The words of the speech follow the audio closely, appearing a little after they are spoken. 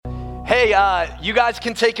Hey, you guys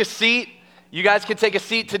can take a seat. You guys can take a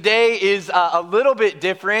seat. Today is a little bit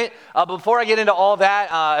different. Before I get into all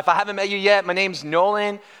that, if I haven't met you yet, my name's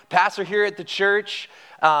Nolan, pastor here at the church.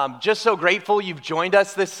 Just so grateful you've joined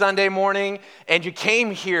us this Sunday morning, and you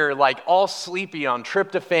came here like all sleepy on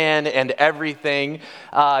tryptophan and everything.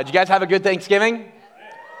 Did you guys have a good Thanksgiving?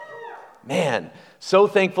 Man, so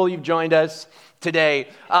thankful you've joined us today.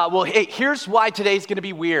 Well, hey, here's why today's going to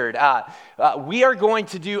be weird. We are going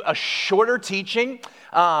to do a shorter teaching.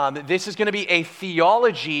 This is going to be a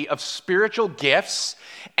theology of spiritual gifts.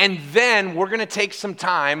 And then we're going to take some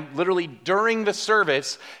time, literally during the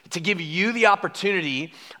service, to give you the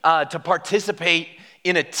opportunity to participate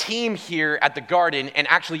in a team here at the garden and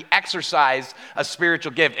actually exercise a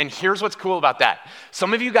spiritual gift. And here's what's cool about that.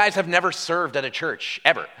 Some of you guys have never served at a church,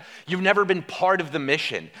 ever. You've never been part of the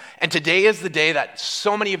mission. And today is the day that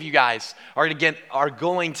so many of you guys are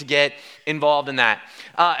going to get involved in that.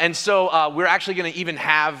 And so we're actually going to even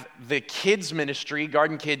have the kids ministry,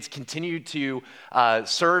 Garden Kids, continue to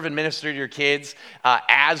serve and minister to your kids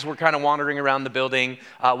as we're kind of wandering around the building.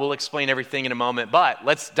 We'll explain everything in a moment. But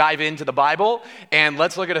let's dive into the Bible and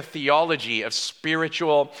let's look at a theology of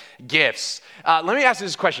spiritual gifts. Let me ask you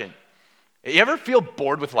this question. You ever feel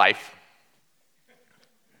bored with life?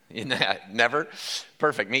 Never?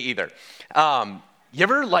 Perfect, me either. You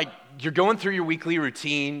ever, you're going through your weekly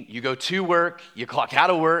routine, you go to work, you clock out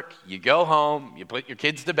of work, you go home, you put your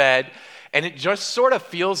kids to bed, and it just sort of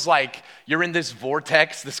feels like you're in this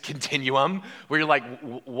vortex, this continuum, where you're like,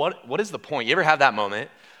 what is the point? You ever have that moment?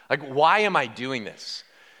 Like, why am I doing this?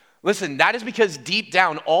 Listen, that is because deep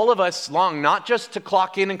down, all of us long not just to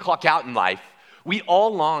clock in and clock out in life, we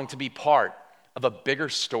all long to be part of a bigger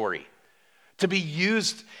story, to be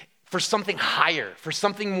used for something higher, for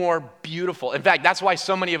something more beautiful. In fact, that's why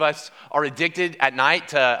so many of us are addicted at night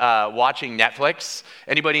to watching Netflix.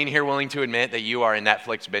 Anybody in here willing to admit that you are a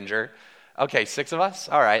Netflix binger? Okay, 6 of us?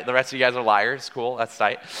 All right, the rest of you guys are liars. Cool, that's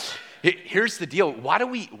tight. Here's the deal. Why do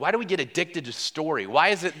we get addicted to story? Why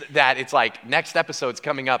is it that it's like next episode's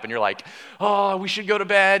coming up and you're like, oh, we should go to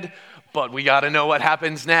bed, but we got to know what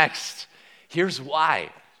happens next? Here's why.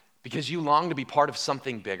 Because you long to be part of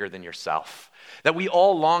something bigger than yourself. That we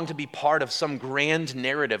all long to be part of some grand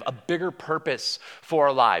narrative, a bigger purpose for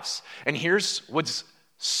our lives. And here's what's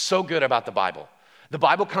so good about the Bible. The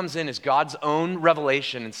Bible comes in as God's own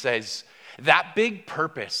revelation and says, that big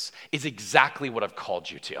purpose is exactly what I've called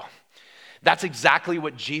you to. That's exactly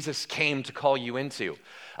what Jesus came to call you into.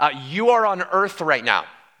 You are on earth right now,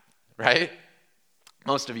 right?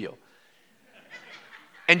 Most of you.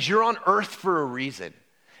 And you're on earth for a reason.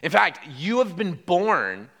 In fact, you have been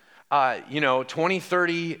born 20,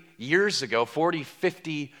 30 years ago, 40,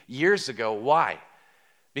 50 years ago. Why?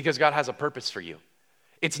 Because God has a purpose for you.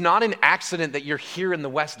 It's not an accident that you're here in the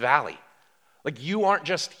West Valley. Like, you aren't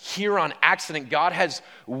just here on accident. God has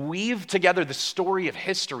weaved together the story of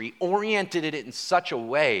history, oriented it in such a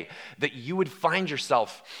way that you would find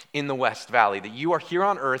yourself in the West Valley, that you are here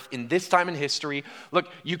on earth in this time in history.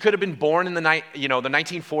 Look, you could have been born in the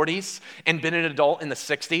 1940s and been an adult in the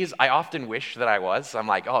 60s. I often wish that I was. I'm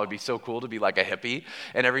like, oh, it'd be so cool to be like a hippie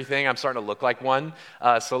and everything. I'm starting to look like one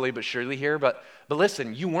slowly but surely here. But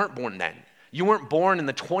listen, you weren't born then. You weren't born in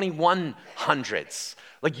the 2100s.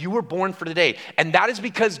 Like, you were born for today. And that is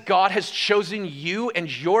because God has chosen you and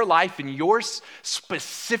your life and your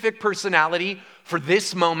specific personality for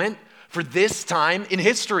this moment, for this time in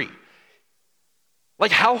history.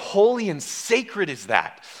 Like, how holy and sacred is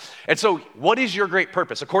that? And so, what is your great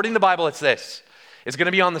purpose? According to the Bible, it's this. It's going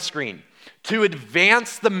to be on the screen. To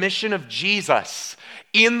advance the mission of Jesus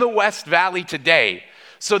in the West Valley today,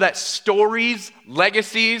 so that stories,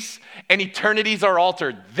 legacies, and eternities are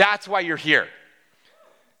altered. That's why you're here.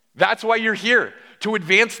 That's why you're here, to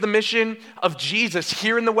advance the mission of Jesus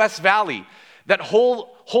here in the West Valley, that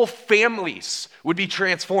whole families would be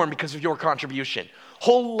transformed because of your contribution.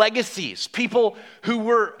 Whole legacies, people who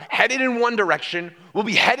were headed in one direction will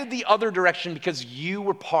be headed the other direction because you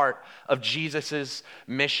were part of Jesus's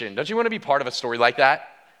mission. Don't you want to be part of a story like that?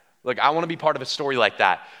 Look, I want to be part of a story like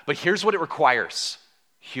that. But here's what it requires: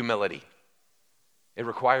 humility. It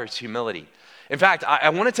requires humility. In fact, I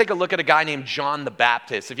want to take a look at a guy named John the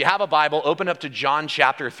Baptist. If you have a Bible, open up to John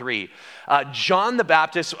chapter 3. John the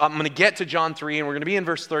Baptist, I'm going to get to John 3, and we're going to be in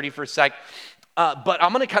verse 30 for a sec. But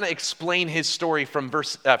I'm going to kind of explain his story from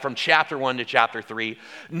chapter 1 to chapter 3.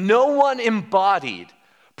 No one embodied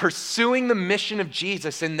pursuing the mission of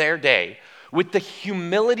Jesus in their day with the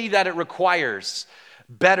humility that it requires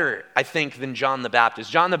better, I think, than John the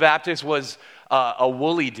Baptist. John the Baptist was a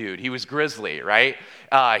woolly dude. He was grizzly, right?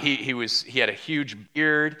 He had a huge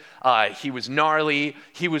beard. He was gnarly.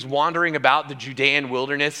 He was wandering about the Judean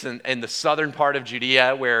wilderness and the southern part of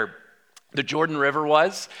Judea where the Jordan River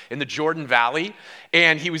was, in the Jordan Valley.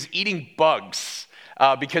 And he was eating bugs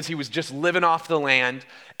because he was just living off the land.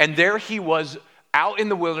 And there he was out in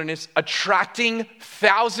the wilderness, attracting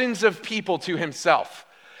thousands of people to himself.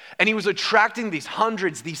 And he was attracting these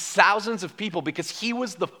hundreds, these thousands of people because he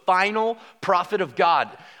was the final prophet of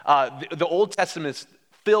God. The Old Testament is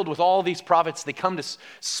filled with all these prophets. They come to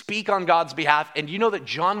speak on God's behalf. And you know that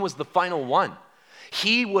John was the final one.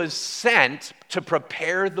 He was sent to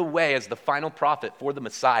prepare the way as the final prophet for the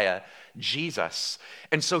Messiah, Jesus.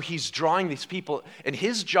 And so he's drawing these people, and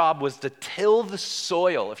his job was to till the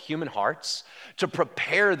soil of human hearts, to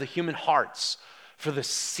prepare the human hearts for the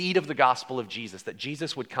seed of the gospel of Jesus, that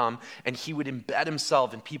Jesus would come and he would embed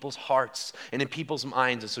himself in people's hearts and in people's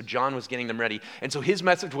minds. And so John was getting them ready. And so his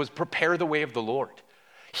message was prepare the way of the Lord.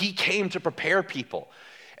 He came to prepare people.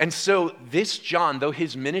 And so this John, though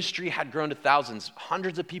his ministry had grown to thousands,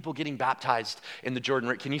 hundreds of people getting baptized in the Jordan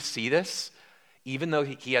River. Can you see this? Even though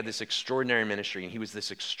he had this extraordinary ministry and he was this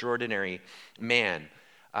extraordinary man,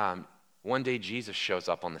 one day Jesus shows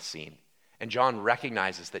up on the scene. And John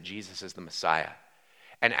recognizes that Jesus is the Messiah.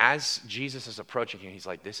 And as Jesus is approaching him, he's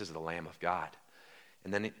like, this is the Lamb of God.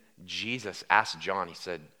 And then Jesus asked John, he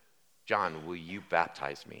said, John, will you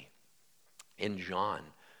baptize me? And John,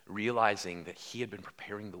 realizing that he had been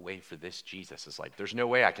preparing the way for this Jesus, is like, there's no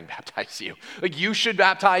way I can baptize you. Like, you should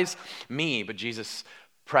baptize me. But Jesus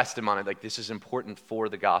pressed him on it, like, this is important for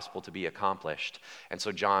the gospel to be accomplished. And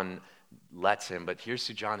so John lets him, but here's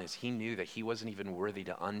who John is. He knew that he wasn't even worthy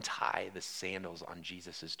to untie the sandals on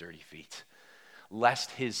Jesus' dirty feet,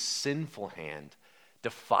 lest his sinful hand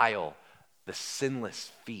defile the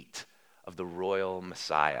sinless feet of the royal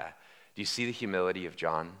Messiah. Do you see the humility of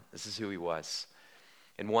John? This is who he was.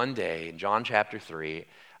 And one day, in John chapter 3,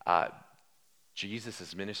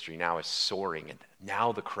 Jesus' ministry now is soaring, and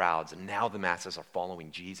now the crowds and now the masses are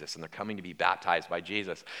following Jesus, and they're coming to be baptized by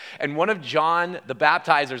Jesus. And one of John the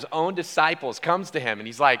Baptizer's own disciples comes to him, and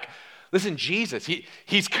he's like, listen, Jesus,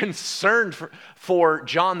 he's concerned for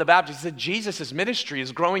John the Baptist. He said, Jesus' ministry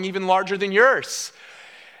is growing even larger than yours.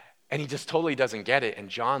 And he just totally doesn't get it. And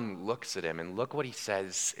John looks at him, and look what he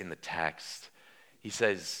says in the text. He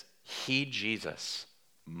says, he, Jesus,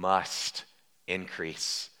 must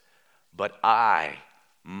increase, but I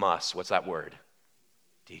must, what's that word?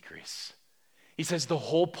 Decrease. He says the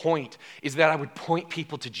whole point is that I would point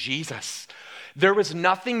people to Jesus. There was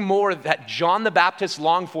nothing more that John the Baptist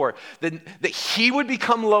longed for than that he would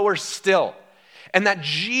become lower still and that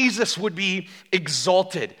Jesus would be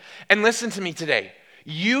exalted. And listen to me today.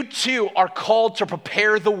 You too are called to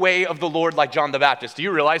prepare the way of the Lord like John the Baptist. Do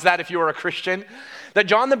you realize that if you are a Christian? That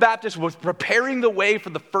John the Baptist was preparing the way for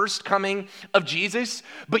the first coming of Jesus,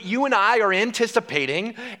 but you and I are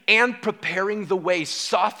anticipating and preparing the way,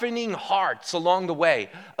 softening hearts along the way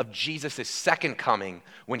of Jesus' second coming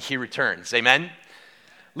when he returns. Amen?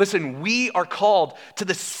 Listen, we are called to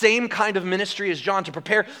the same kind of ministry as John to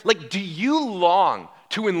prepare. Like, do you long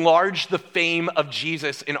to enlarge the fame of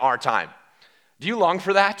Jesus in our time? Do you long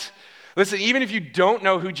for that? Listen, even if you don't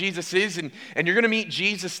know who Jesus is and you're going to meet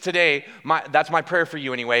Jesus today, that's my prayer for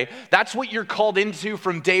you anyway. That's what you're called into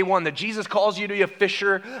from day one, that Jesus calls you to be a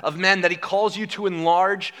fisher of men, that he calls you to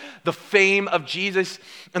enlarge the fame of Jesus.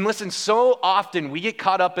 And listen, so often we get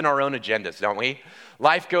caught up in our own agendas, don't we?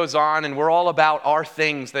 Life goes on and we're all about our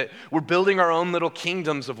things, that we're building our own little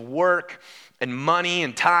kingdoms of work and money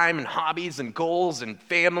and time and hobbies and goals and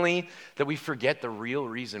family, that we forget the real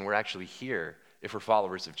reason we're actually here if we're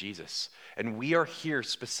followers of Jesus. And we are here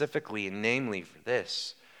specifically and namely for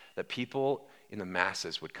this, that people in the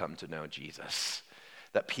masses would come to know Jesus,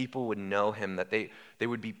 that people would know him, that they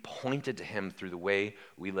would be pointed to him through the way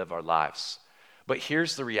we live our lives. But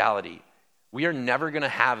here's the reality. We are never going to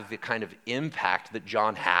have the kind of impact that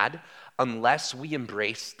John had unless we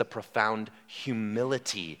embrace the profound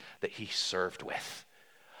humility that he served with.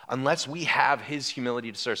 Unless we have his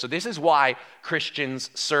humility to serve. So this is why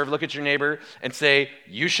Christians serve. Look at your neighbor and say,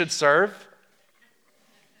 you should serve.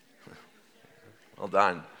 Well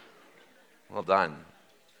done. Well done.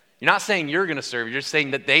 You're not saying you're going to serve. You're just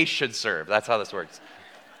saying that they should serve. That's how this works.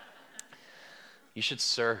 You should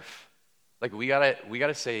serve. Like we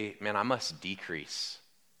gotta say, man, I must decrease,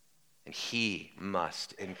 and he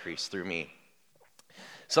must increase through me.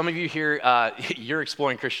 Some of you here, you're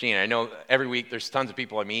exploring Christianity. I know every week there's tons of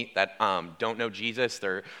people I meet that don't know Jesus.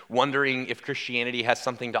 They're wondering if Christianity has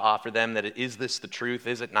something to offer them, that is this the truth,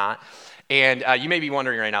 is it not? And you may be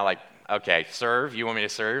wondering right now, like, Okay, serve. You want me to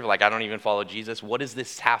serve? Like, I don't even follow Jesus. What does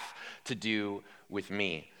this have to do with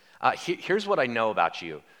me? Here's what I know about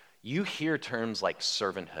you. You hear terms like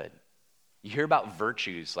servanthood. You hear about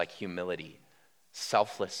virtues like humility,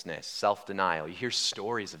 selflessness, self-denial. You hear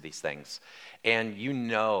stories of these things. And you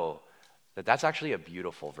know that that's actually a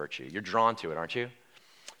beautiful virtue. You're drawn to it, aren't you?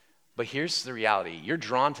 But here's the reality. You're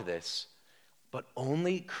drawn to this, but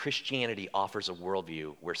only Christianity offers a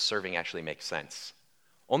worldview where serving actually makes sense.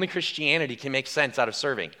 Only Christianity can make sense out of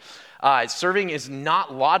serving. Serving is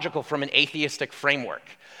not logical from an atheistic framework.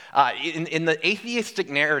 In the atheistic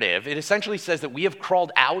narrative, it essentially says that we have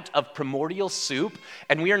crawled out of primordial soup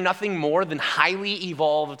and we are nothing more than highly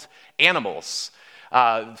evolved animals,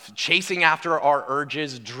 chasing after our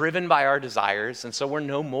urges, driven by our desires, and so we're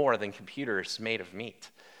no more than computers made of meat.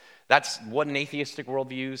 That's what an atheistic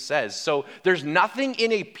worldview says. So there's nothing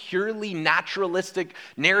in a purely naturalistic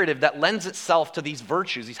narrative that lends itself to these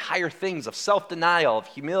virtues, these higher things of self-denial, of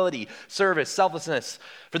humility, service, selflessness,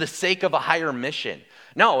 for the sake of a higher mission.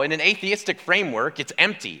 No, in an atheistic framework, it's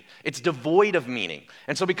empty. It's devoid of meaning.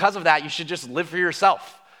 And so because of that, you should just live for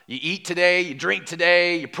yourself. You eat today, you drink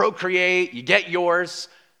today, you procreate, you get yours,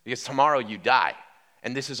 because tomorrow you die.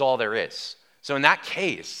 And this is all there is. So in that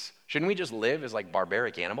case, shouldn't we just live as like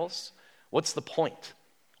barbaric animals? What's the point?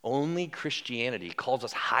 Only Christianity calls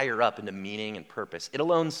us higher up into meaning and purpose. It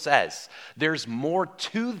alone says there's more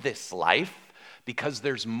to this life because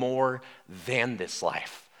there's more than this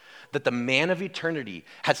life. That the man of eternity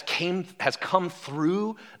has come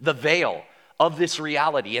through the veil of this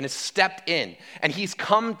reality and has stepped in. And he's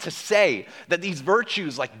come to say that these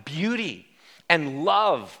virtues like beauty and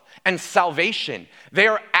love and salvation, they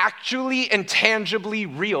are actually and tangibly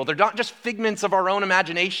real. They're not just figments of our own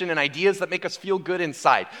imagination and ideas that make us feel good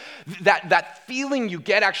inside. That feeling you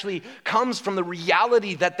get actually comes from the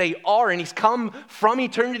reality that they are. And he's come from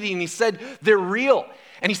eternity and he said they're real.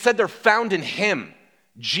 And he said they're found in him,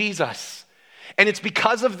 Jesus. And it's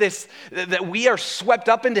because of this that we are swept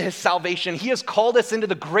up into his salvation. He has called us into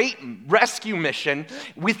the great rescue mission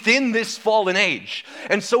within this fallen age.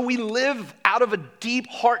 And so we live out of a deep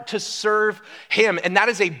heart to serve him. And that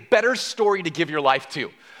is a better story to give your life to.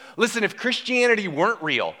 Listen, if Christianity weren't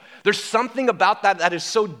real, there's something about that is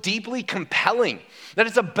so deeply compelling that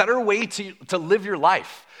it's a better way to live your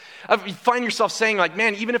life. You find yourself saying like,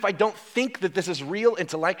 man, even if I don't think that this is real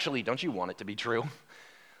intellectually, don't you want it to be true?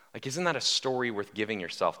 Like, isn't that a story worth giving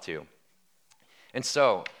yourself to? And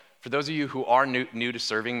so, for those of you who are new to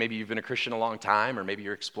serving, maybe you've been a Christian a long time, or maybe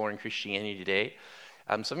you're exploring Christianity today,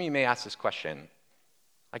 some of you may ask this question,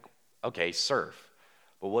 like, okay, serve,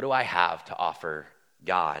 but what do I have to offer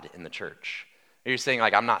God in the church? You're saying,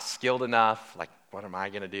 like, I'm not skilled enough, like, what am I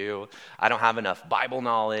going to do? I don't have enough Bible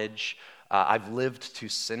knowledge. I've lived too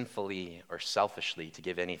sinfully or selfishly to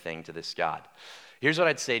give anything to this God. Here's what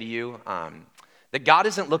I'd say to you. That God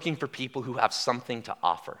isn't looking for people who have something to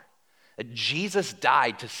offer. That Jesus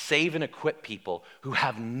died to save and equip people who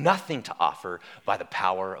have nothing to offer by the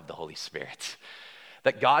power of the Holy Spirit.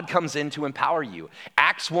 That God comes in to empower you.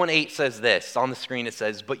 Acts 1:8 says this. On the screen it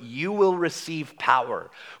says, "But you will receive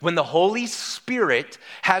power when the Holy Spirit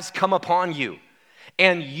has come upon you.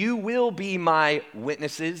 And you will be my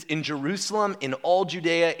witnesses in Jerusalem, in all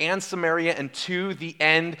Judea and Samaria, and to the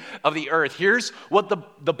end of the earth." Here's what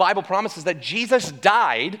the Bible promises, that Jesus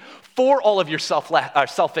died for all of your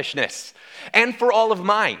selfishness and for all of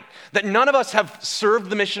mine. That none of us have served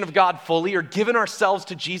the mission of God fully or given ourselves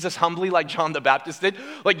to Jesus humbly like John the Baptist did.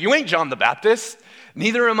 Like, you ain't John the Baptist,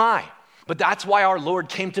 neither am I. But that's why our Lord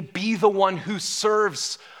came to be the one who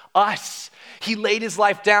serves us. He laid his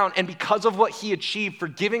life down, and because of what he achieved,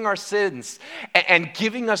 forgiving our sins and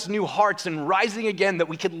giving us new hearts and rising again, that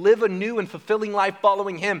we could live a new and fulfilling life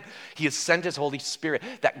following him, he has sent his Holy Spirit,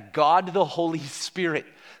 that God the Holy Spirit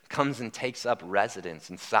comes and takes up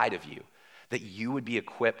residence inside of you, that you would be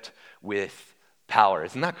equipped with power.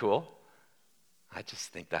 Isn't that cool? I just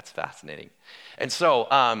think that's fascinating. And so,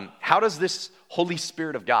 how does this Holy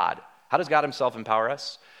Spirit of God, how does God himself empower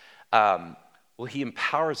us? Well, he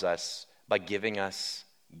empowers us by giving us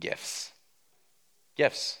gifts.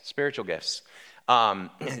 Gifts, spiritual gifts.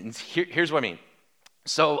 Here's what I mean.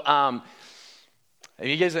 So, have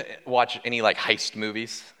you guys watch any like heist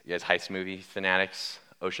movies? You guys heist movie fanatics?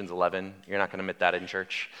 Ocean's 11. You're not going to admit that in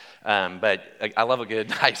church. But I love a good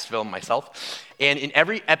heist film myself. And in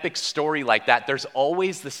every epic story like that, there's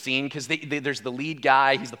always the scene, because there's the lead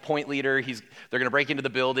guy, he's the point leader, they're going to break into the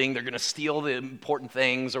building, they're going to steal the important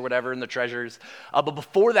things or whatever and the treasures. But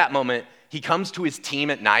before that moment, he comes to his team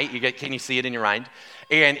at night. Can you see it in your mind?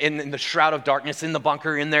 And in the shroud of darkness, in the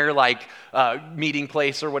bunker, in their meeting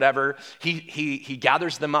place or whatever, he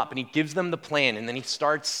gathers them up and he gives them the plan, and then he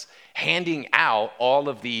starts handing out all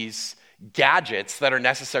of these gadgets that are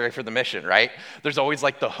necessary for the mission, right? There's always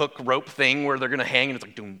the hook rope thing where they're going to hang, and it's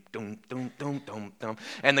like doom, doom, doom, doom, doom, doom.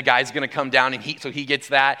 And the guy's going to come down, and he gets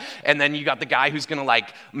that. And then you got the guy who's going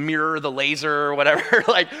to mirror the laser or whatever,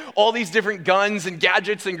 all these different guns and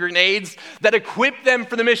gadgets and grenades that equip them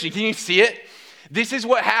for the mission. Can you see it? This is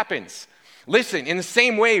what happens. Listen, in the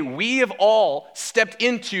same way, we have all stepped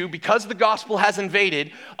into, because the gospel has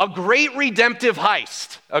invaded, a great redemptive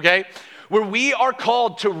heist, okay? Where we are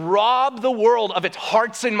called to rob the world of its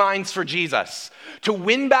hearts and minds for Jesus, to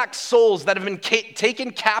win back souls that have been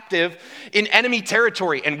taken captive in enemy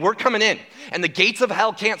territory, and we're coming in, and the gates of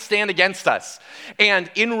hell can't stand against us. And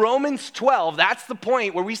in Romans 12, that's the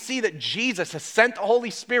point where we see that Jesus has sent the Holy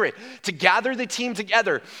Spirit to gather the team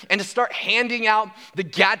together and to start handing out the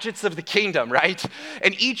gadgets of the kingdom, right?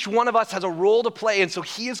 And each one of us has a role to play, and so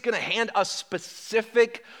he is going to hand us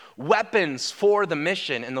specific weapons for the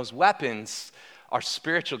mission, and those weapons are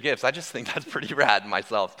spiritual gifts. I just think that's pretty rad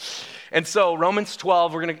myself. And so Romans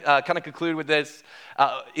 12, we're going to kind of conclude with this.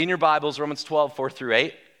 In your Bibles, Romans 12, 4 through 8.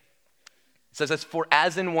 It says this: for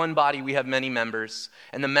as in one body we have many members,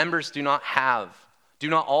 and the members do not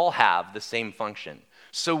all have the same function.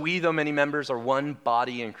 So we, though many members, are one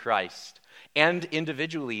body in Christ, and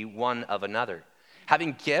individually one of another,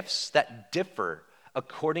 having gifts that differ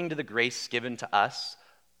according to the grace given to us.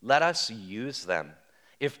 Let us use them.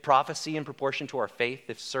 If prophecy in proportion to our faith,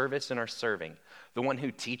 if service in our serving, the one who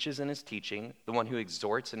teaches in his teaching, the one who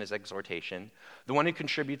exhorts in his exhortation, the one who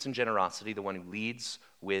contributes in generosity, the one who leads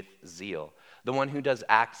with zeal, the one who does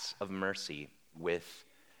acts of mercy with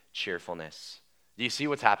cheerfulness. Do you see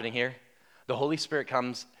what's happening here? The Holy Spirit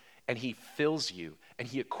comes and he fills you and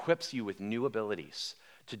he equips you with new abilities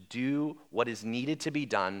to do what is needed to be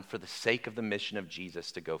done for the sake of the mission of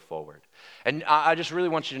Jesus to go forward. And I just really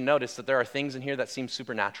want you to notice that there are things in here that seem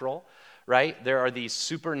supernatural, right? There are these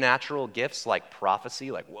supernatural gifts like prophecy,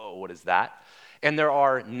 whoa, what is that? And there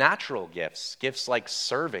are natural gifts like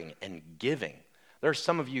serving and giving. There are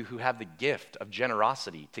some of you who have the gift of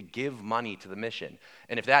generosity to give money to the mission.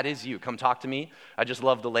 And if that is you, come talk to me. I just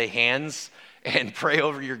love to lay hands and pray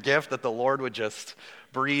over your gift that the Lord would just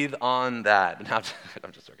breathe on that. And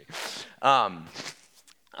I'm just joking.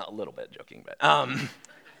 A little bit joking, but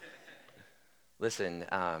listen,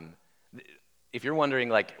 if you're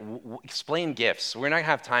wondering, explain gifts. We're not going to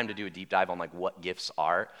have time to do a deep dive on what gifts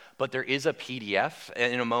are, but there is a PDF.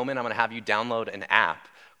 And in a moment, I'm going to have you download an app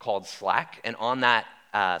called Slack, and on that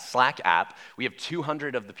Slack app, we have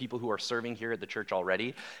 200 of the people who are serving here at the church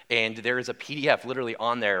already, and there is a PDF literally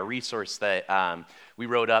on there, a resource that we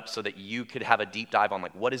wrote up so that you could have a deep dive on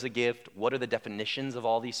what is a gift, what are the definitions of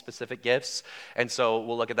all these specific gifts, and so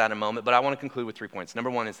we'll look at that in a moment, but I want to conclude with 3 points. Number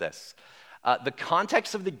one is this. The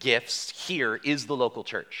context of the gifts here is the local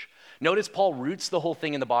church. Notice Paul roots the whole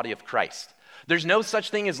thing in the body of Christ. There's no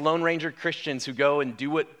such thing as Lone Ranger Christians who go and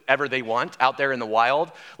do whatever they want out there in the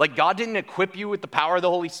wild. God didn't equip you with the power of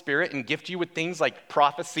the Holy Spirit and gift you with things like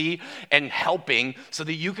prophecy and helping so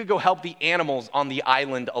that you could go help the animals on the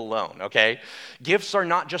island alone, okay? Gifts are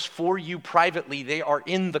not just for you privately. They are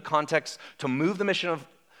in the context to move the mission of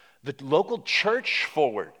the local church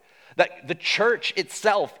forward. That the church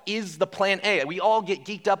itself is the plan A. We all get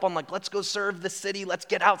geeked up on let's go serve the city. Let's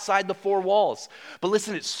get outside the four walls. But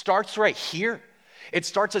listen, it starts right here. It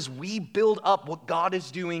starts as we build up what God is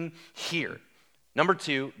doing here. Number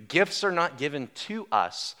two, gifts are not given to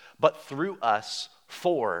us, but through us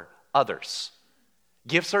for others.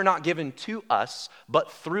 Gifts are not given to us,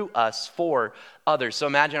 but through us for others. So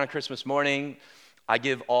imagine on Christmas morning, I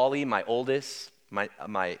give Ollie, my oldest, my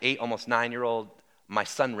 8, almost 9-year-old, my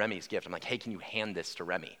son Remy's gift. I'm like, hey, can you hand this to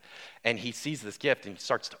Remy? And he sees this gift and he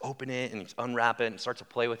starts to open it and he's unwrap it and starts to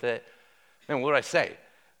play with it. And what do I say?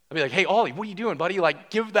 I'd be like, hey, Ollie, what are you doing, buddy?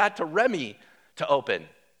 Give that to Remy to open.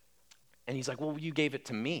 And he's like, well, you gave it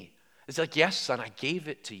to me. It's like, yes, son, I gave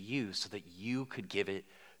it to you so that you could give it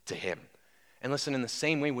to him. And listen, in the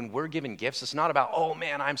same way, when we're given gifts, it's not about, oh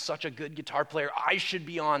man, I'm such a good guitar player. I should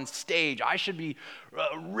be on stage. I should be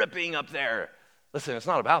ripping up there. Listen, it's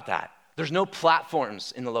not about that. There's no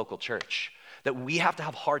platforms in the local church. That we have to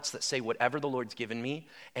have hearts that say whatever the Lord's given me,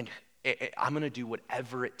 and I'm going to do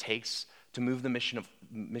whatever it takes to move the mission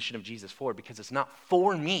of Jesus forward, because it's not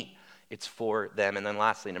for me, it's for them. And then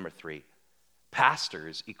lastly, number 3,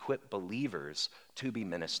 pastors equip believers to be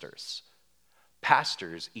ministers.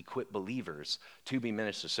 Pastors equip believers to be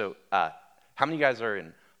ministers. So how many of you guys are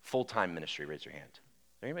in full-time ministry? Raise your hand. Is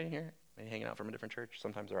there anybody here? Maybe hanging out from a different church?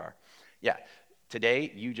 Sometimes there are. Yeah.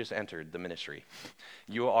 Today, you just entered the ministry.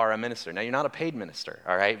 You are a minister. Now, you're not a paid minister,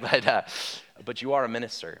 all right? But you are a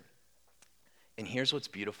minister. And here's what's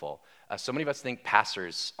beautiful. So many of us think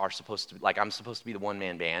pastors are supposed to, like, I'm supposed to be the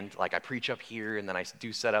one-man band. Like, I preach up here, and then I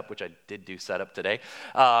do set up, which I did do set up today.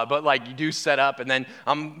 But, like, you do set up, and then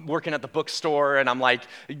I'm working at the bookstore, and I'm, like,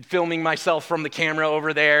 filming myself from the camera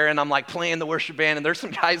over there, and I'm, like, playing the worship band. And there's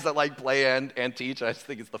some guys that, like, play and teach. I just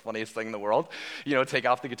think it's the funniest thing in the world. You know, take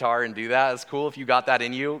off the guitar and do that. It's cool if you got that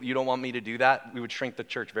in you. You don't want me to do that. We would shrink the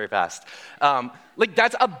church very fast. Like,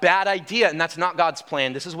 that's a bad idea, and that's not God's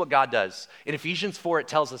plan. This is what God does. In Ephesians 4, it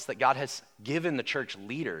tells us that God has given the church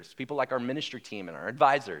leaders, people like our ministry team and our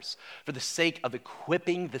advisors, for the sake of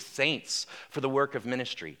equipping the saints for the work of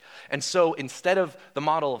ministry. And so instead of the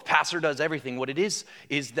model of pastor does everything, what it is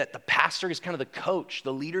that the pastor is kind of the coach.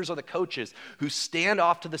 The leaders are the coaches who stand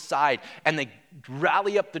off to the side, and they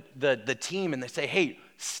rally up the team, and they say, hey,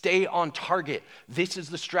 stay on target. This is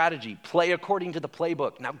the strategy. Play according to the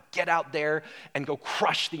playbook. Now get out there and go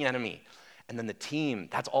crush the enemy. And then the team,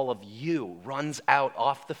 that's all of you, runs out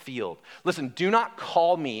off the field. Listen, do not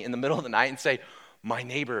call me in the middle of the night and say, my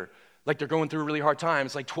neighbor, like they're going through a really hard time.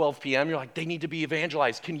 It's like 12 p.m. You're like, they need to be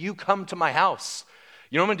evangelized. Can you come to my house?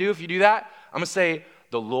 You know what I'm going to do if you do that? I'm going to say,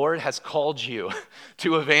 the Lord has called you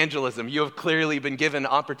to evangelism. You have clearly been given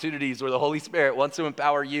opportunities where the Holy Spirit wants to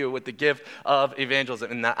empower you with the gift of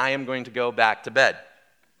evangelism, and that I am going to go back to bed.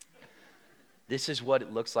 This is what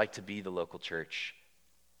it looks like to be the local church.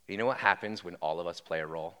 You know what happens when all of us play a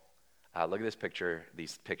role? Look at this picture,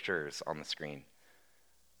 these pictures on the screen.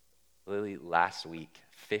 Literally last week,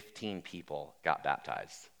 15 people got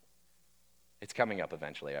baptized. It's coming up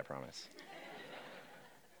eventually, I promise.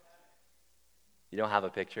 You don't have a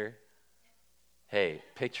picture? Hey,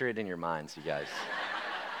 picture it in your minds, you guys.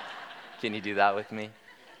 Can you do that with me?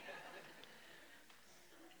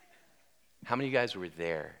 How many of you guys were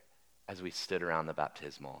there as we stood around the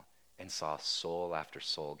baptismal and saw soul after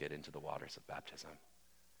soul get into the waters of baptism?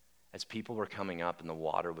 As people were coming up and the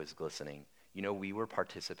water was glistening, you know, we were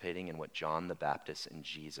participating in what John the Baptist and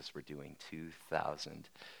Jesus were doing 2,000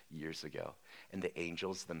 years ago. And the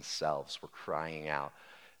angels themselves were crying out,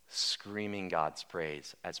 screaming God's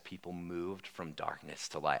praise as people moved from darkness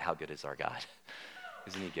to light. How good is our God?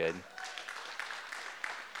 Isn't he good?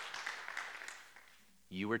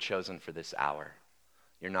 You were chosen for this hour.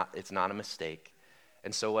 It's not a mistake.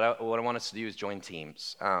 And so what I want us to do is join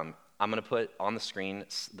teams. I'm going to put on the screen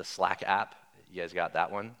the Slack app. You guys got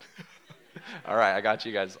that one? All right, I got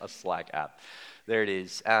you guys a Slack app. There it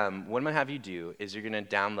is. What I'm going to have you do is you're going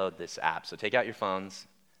to download this app. So take out your phones.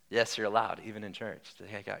 Yes, you're allowed, even in church, to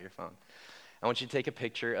take out your phone. I want you to take a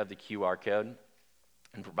picture of the QR code,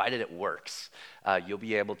 and provided it works, you'll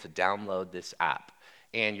be able to download this app.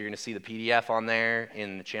 And you're going to see the PDF on there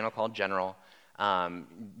in the channel called General.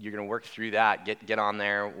 You're going to work through that, get on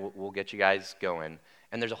there, we'll get you guys going.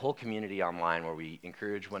 And there's a whole community online where we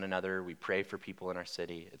encourage one another, we pray for people in our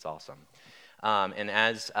city. It's awesome. And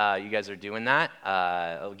as you guys are doing that,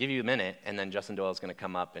 I'll give you a minute, and then Justin Doyle is going to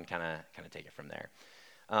come up and kind of take it from there.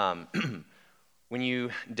 When you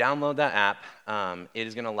download that app, it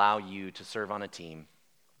is going to allow you to serve on a team.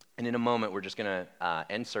 And in a moment, we're just going to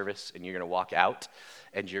end service, and you're going to walk out,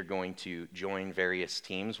 and you're going to join various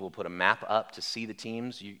teams. We'll put a map up to see the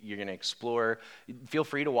teams. You're going to explore. Feel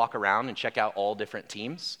free to walk around and check out all different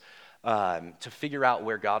teams to figure out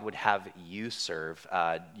where God would have you serve.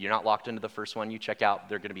 You're not locked into the first one. You check out.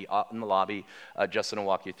 They're going to be out in the lobby. Justin will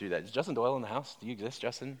walk you through that. Is Justin Doyle in the house? Do you exist,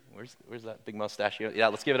 Justin? Where's that big mustache? Yeah,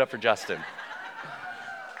 let's give it up for Justin.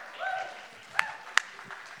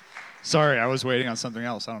 Sorry, I was waiting on something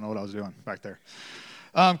else. I don't know what I was doing back there.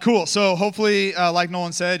 Cool. So hopefully, like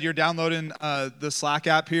Nolan said, you're downloading the Slack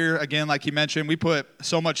app here. Again, like he mentioned, we put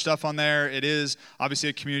so much stuff on there. It is obviously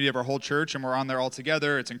a community of our whole church, and we're on there all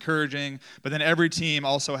together. It's encouraging. But then every team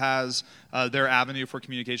also has their avenue for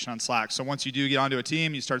communication on Slack. So once you do get onto a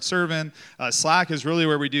team, you start serving. Slack is really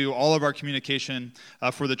where we do all of our communication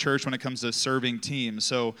for the church when it comes to serving teams.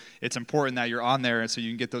 So it's important that you're on there, and so you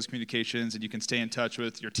can get those communications, and you can stay in touch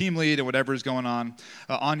with your team lead and whatever is going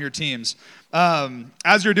on your teams.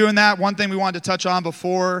 As you're doing that, one thing we wanted to touch on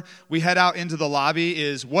before we head out into the lobby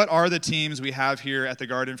is what are the teams we have here at the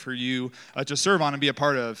Garden for you to serve on and be a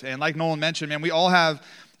part of. And like Nolan mentioned, man, we all have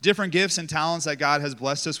different gifts and talents that God has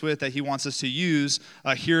blessed us with that he wants us to use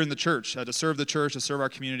here in the church, to serve the church, to serve our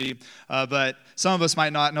community. But some of us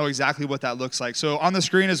might not know exactly what that looks like. So on the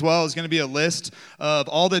screen as well is going to be a list of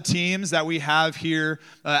all the teams that we have here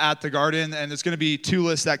at the Garden, and there's going to be 2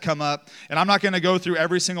 lists that come up. And I'm not going to go through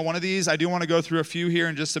every single one of these. I do want to go through a few here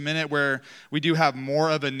in just a minute where we do have more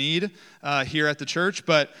of a need here at the church.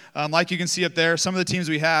 But like you can see up there, some of the teams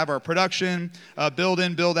we have are production, build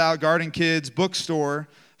in, build out, garden kids, bookstore,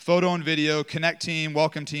 photo and video, connect team,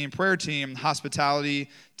 welcome team, prayer team, hospitality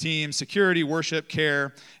team, security, worship,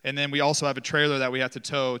 care, and then we also have a trailer that we have to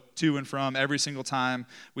tow to and from every single time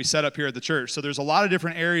we set up here at the church. So there's a lot of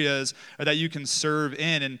different areas that you can serve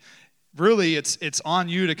in, and really it's on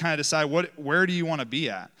you to kind of decide where do you want to be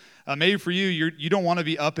at. Maybe for you don't want to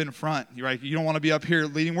be up in front, right? You don't want to be up here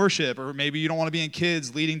leading worship, or maybe you don't want to be in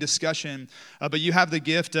kids leading discussion, but you have the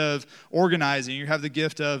gift of organizing, you have the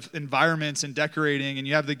gift of environments and decorating, and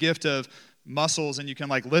you have the gift of muscles and you can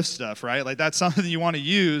like lift stuff, right? Like that's something that you want to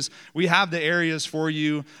use. We have the areas for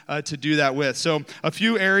you to do that with. So a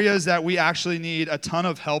few areas that we actually need a ton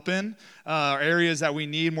of help in, areas that we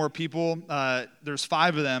need more people. There's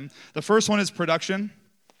 5 of them. The first one is production.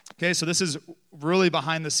 Okay, so this is really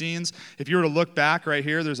behind the scenes. If you were to look back right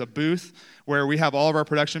here, there's a booth where we have all of our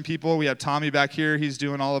production people. We have Tommy back here. He's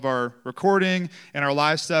doing all of our recording and our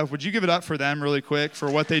live stuff. Would you give it up for them really quick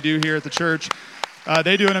for what they do here at the church?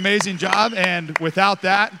 They do an amazing job, and without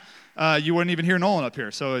that, you wouldn't even hear Nolan up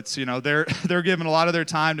here. So it's, they're giving a lot of their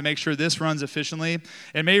time to make sure this runs efficiently.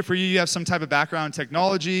 And maybe for you have some type of background in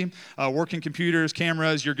technology, working computers,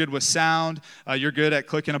 cameras, you're good with sound, you're good at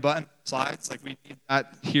clicking a button. Slides, like we need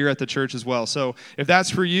that here at the church as well. So if that's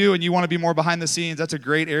for you and you want to be more behind the scenes, that's a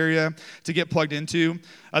great area to get plugged into.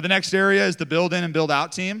 The next area is the build in and build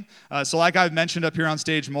out team. So like I've mentioned up here on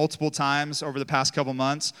stage multiple times over the past couple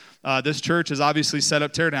months, this church is obviously set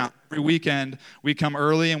up tear down. Every weekend we come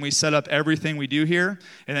early and we set up everything we do here.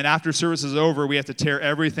 And then after service is over, we have to tear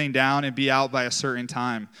everything down and be out by a certain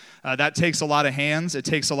time. That takes a lot of hands. It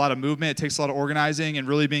takes a lot of movement. It takes a lot of organizing and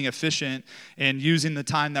really being efficient and using the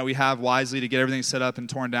time that we have wisely to get everything set up and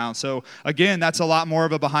torn down. So again, that's a lot more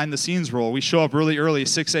of a behind the scenes role. We show up really early,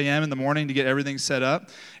 6 a.m. in the morning to get everything set up.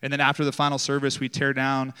 And then after the final service, we tear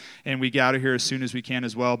down and we get out of here as soon as we can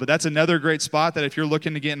as well. But that's another great spot that if you're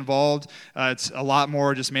looking to get involved, it's a lot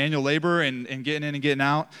more just manual labor and getting in and getting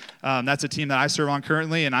out. That's a team that I serve on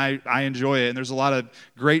currently, and I enjoy it. And there's a lot of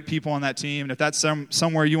great people on that team. And if that's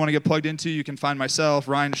somewhere you want to get plugged into, you can find myself,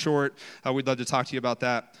 Ryan Short. We'd love to talk to you about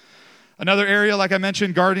that. Another area, like I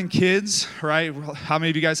mentioned, garden kids, right? How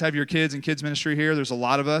many of you guys have your kids in kids ministry here? There's a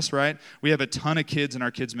lot of us, right? We have a ton of kids in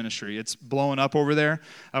our kids ministry. It's blowing up over there.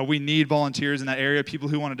 We need volunteers in that area, people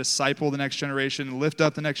who want to disciple the next generation, lift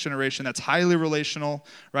up the next generation. That's highly relational,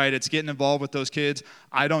 right? It's getting involved with those kids.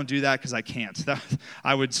 I don't do that because I can't.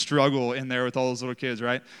 I would struggle in there with all those little kids,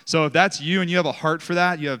 right? So if that's you and you have a heart for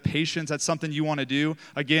that, you have patience, that's something you want to do.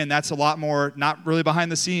 Again, that's a lot more, not really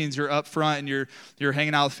behind the scenes. You're up front and you're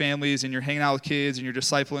hanging out with families and you're hanging out with kids and you're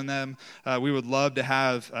discipling them. We would love to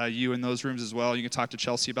have you in those rooms as well. You can talk to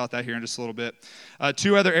Chelsea about that here in just a little bit.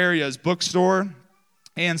 2 other areas, bookstore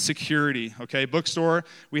and security, okay? Bookstore,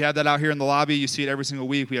 we have that out here in the lobby. You see it every single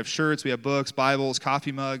week. We have shirts, we have books, Bibles,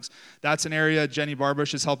 coffee mugs. That's an area. Jenny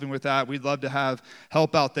Barbush is helping with that. We'd love to have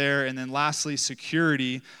help out there. And then lastly,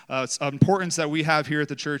 security. Importance that we have here at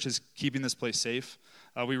the church is keeping this place safe.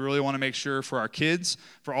 We really want to make sure for our kids,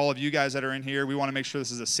 for all of you guys that are in here, we want to make sure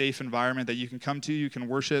this is a safe environment that you can come to, you can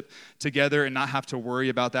worship together and not have to worry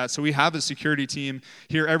about that. So we have a security team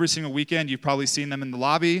here every single weekend. You've probably seen them in the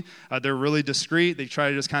lobby. They're really discreet. They try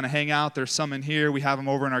to just kind of hang out. There's some in here. We have them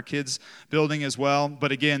over in our kids' building as well.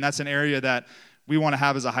 But again, that's an area that we want to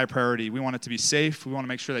have as a high priority. We want it to be safe. We want to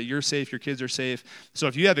make sure that you're safe, your kids are safe. So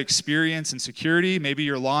if you have experience in security, maybe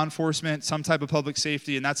you're law enforcement, some type of public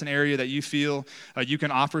safety, and that's an area that you feel you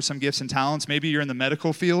can offer some gifts and talents. Maybe you're in the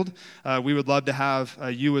medical field. We would love to have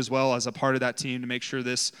you as well as a part of that team to make sure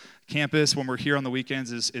this campus, when we're here on the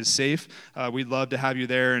weekends, is safe. We'd love to have you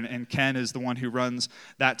there, and Ken is the one who runs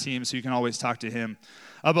that team, so you can always talk to him.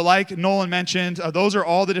 But like Nolan mentioned, those are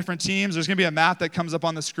all the different teams. There's going to be a map that comes up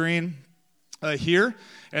on the screen here,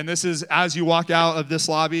 and this is as you walk out of this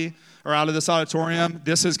lobby or out of this auditorium.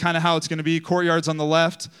 This is kind of how it's going to be. Courtyards on the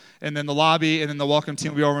left, and then the lobby, and then the welcome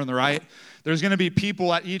team will be over on the right. There's going to be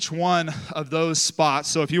people at each one of those spots.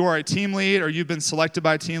 So if you are a team lead or you've been selected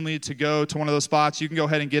by a team lead to go to one of those spots, you can go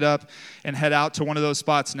ahead and get up and head out to one of those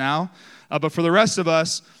spots now. But for the rest of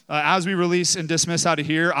us, as we release and dismiss out of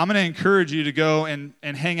here, I'm going to encourage you to go and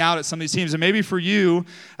hang out at some of these teams. And maybe for you,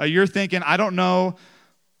 you're thinking, I don't know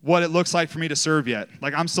what it looks like for me to serve yet.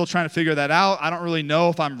 Like, I'm still trying to figure that out. I don't really know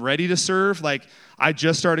if I'm ready to serve. Like, I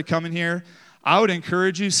just started coming here. I would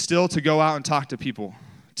encourage you still to go out and talk to people,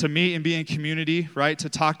 to meet and be in community, right? To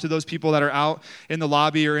talk to those people that are out in the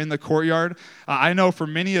lobby or in the courtyard. I know for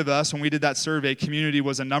many of us, when we did that survey, community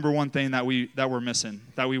was the number one thing that we're missing,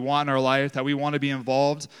 that we want in our life, that we want to be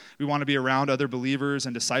involved. We want to be around other believers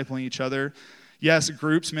and discipling each other. Yes,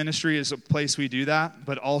 groups ministry is a place we do that,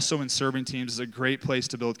 but also in serving teams is a great place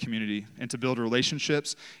to build community and to build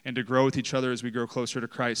relationships and to grow with each other as we grow closer to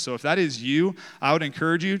Christ. So if that is you, I would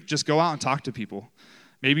encourage you, just go out and talk to people.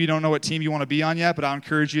 Maybe you don't know what team you want to be on yet, but I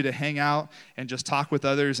encourage you to hang out and just talk with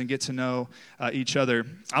others and get to know each other.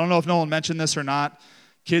 I don't know if Nolan mentioned this or not.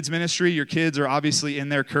 Kids ministry, your kids are obviously in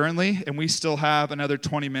there currently, and we still have another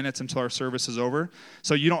 20 minutes until our service is over.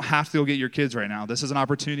 So you don't have to go get your kids right now. This is an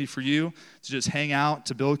opportunity for you to just hang out,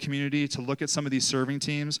 to build community, to look at some of these serving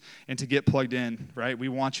teams, and to get plugged in, right? We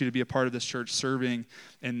want you to be a part of this church serving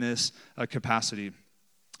in this capacity.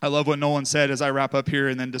 I love what Nolan said as I wrap up here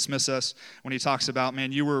and then dismiss us when he talks about,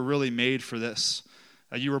 man, you were really made for this.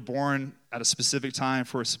 You were born at a specific time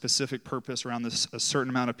for a specific purpose around a certain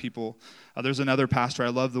amount of people. There's another pastor, I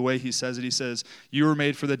love the way he says it. He says, you were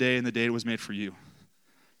made for the day and the day was made for you.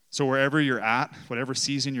 So wherever you're at, whatever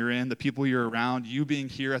season you're in, the people you're around, you being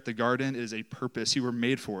here at the garden is a purpose. You were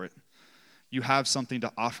made for it. You have something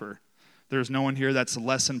to offer. There's no one here that's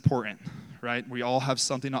less important, right? We all have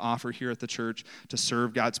something to offer here at the church to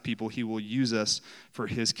serve God's people. He will use us for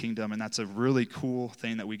his kingdom, and that's a really cool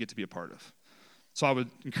thing that we get to be a part of. So I would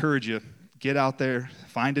encourage you, get out there,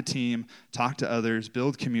 find a team, talk to others,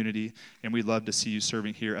 build community, and we'd love to see you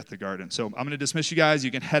serving here at the garden. So I'm going to dismiss you guys.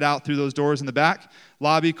 You can head out through those doors in the back,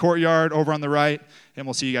 lobby, courtyard, over on the right, and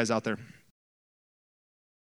we'll see you guys out there.